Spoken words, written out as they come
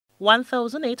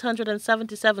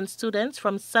1,877 students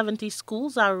from 70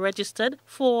 schools are registered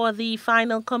for the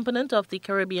final component of the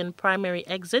Caribbean Primary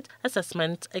Exit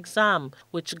Assessment exam,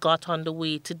 which got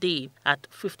underway today at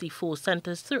 54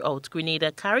 centers throughout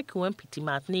Grenada, Carriacou, and Petite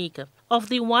Martinique. Of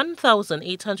the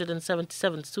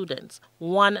 1,877 students,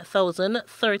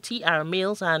 1,030 are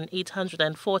males and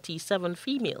 847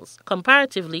 females.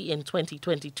 Comparatively, in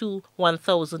 2022,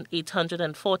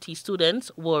 1,840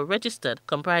 students were registered,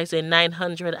 comprising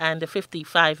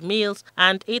 955 males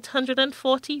and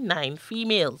 849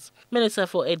 females. Minister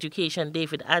for Education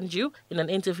David Andrew, in an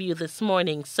interview this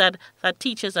morning, said that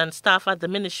teachers and staff at the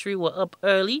ministry were up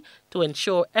early to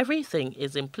ensure everything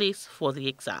is in place for the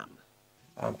exam.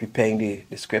 Preparing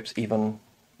the scripts even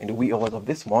in the wee hours of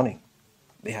this morning.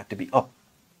 They had to be up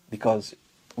because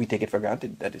we take it for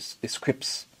granted that the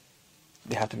scripts,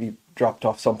 they have to be dropped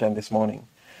off sometime this morning.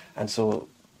 And so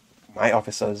my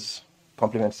officers,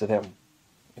 compliments to them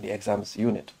in the exams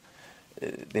unit,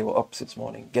 they were up since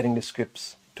morning, getting the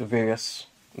scripts to various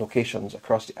locations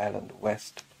across the island,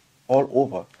 west, all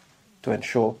over, to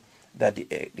ensure that the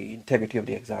integrity of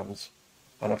the exams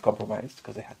are not compromised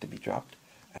because they had to be dropped.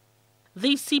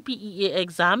 The Cpea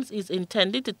exams is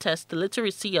intended to test the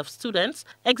literacy of students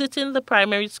exiting the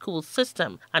primary school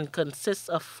system and consists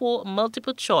of 4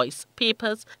 multiple-choice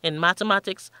papers in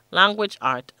mathematics, language,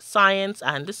 art, science,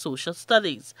 and the social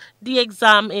studies. The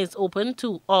exam is open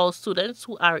to all students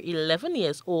who are 11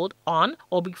 years old on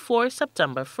or before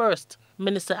September 1st.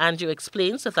 Minister Andrew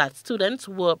explains that students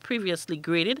were previously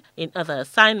graded in other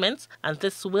assignments, and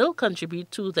this will contribute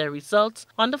to their results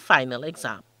on the final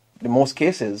exam. In most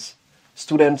cases,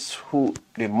 students who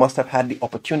they must have had the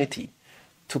opportunity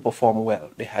to perform well.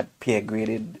 They had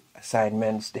peer-graded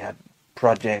assignments, they had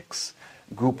projects,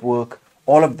 group work.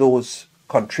 All of those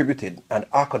contributed and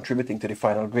are contributing to the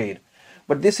final grade.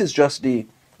 But this is just the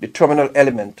terminal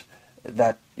element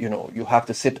that you have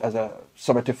to sit as a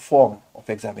summative form of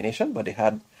examination, but they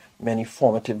had many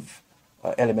formative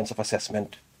elements of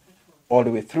assessment all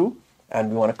the way through,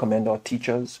 and we want to commend our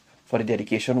teachers for the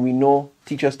dedication. We know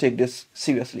teachers take this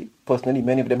seriously. Personally,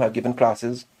 many of them have given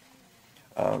classes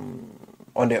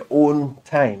on their own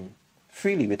time,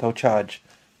 freely, without charge,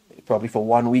 probably for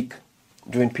 1 week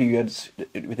during periods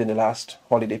within the last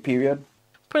holiday period.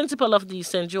 Principal of the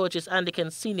St. George's Anglican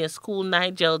Senior School,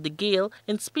 Nigel De Gale,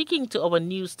 in speaking to our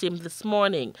news team this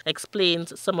morning,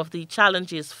 explains some of the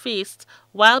challenges faced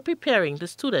while preparing the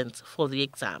students for the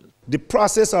exam. The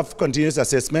process of continuous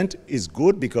assessment is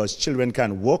good because children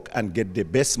can work and get the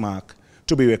best mark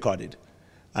to be recorded.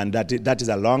 And that is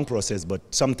a long process, but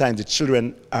sometimes the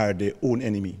children are their own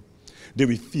enemy. They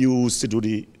refuse to do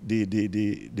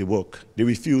the work. They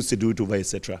refuse to do it over,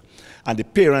 etc. And the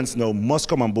parents now must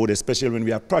come on board, especially when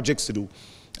we have projects to do,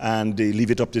 and they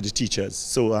leave it up to the teachers.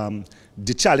 So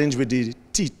the challenge with the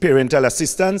parental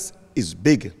assistance is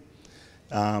big.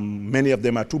 Many of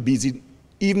them are too busy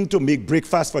even to make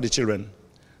breakfast for the children.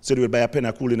 So they will buy a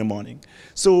pennacool in the morning.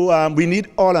 So we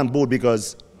need all on board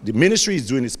because the ministry is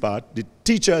doing its part, the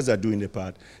teachers are doing their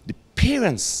part, the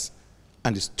parents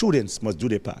and the students must do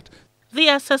their part. The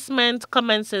assessment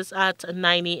commences at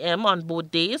 9 a.m. on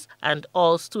both days, and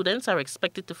all students are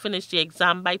expected to finish the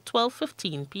exam by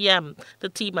 12:15 p.m. The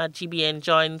team at GBN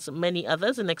joins many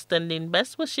others in extending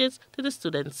best wishes to the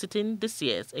students sitting this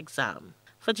year's exam.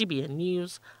 For GBN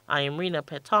News, I am Rena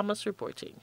Pett Thomas reporting.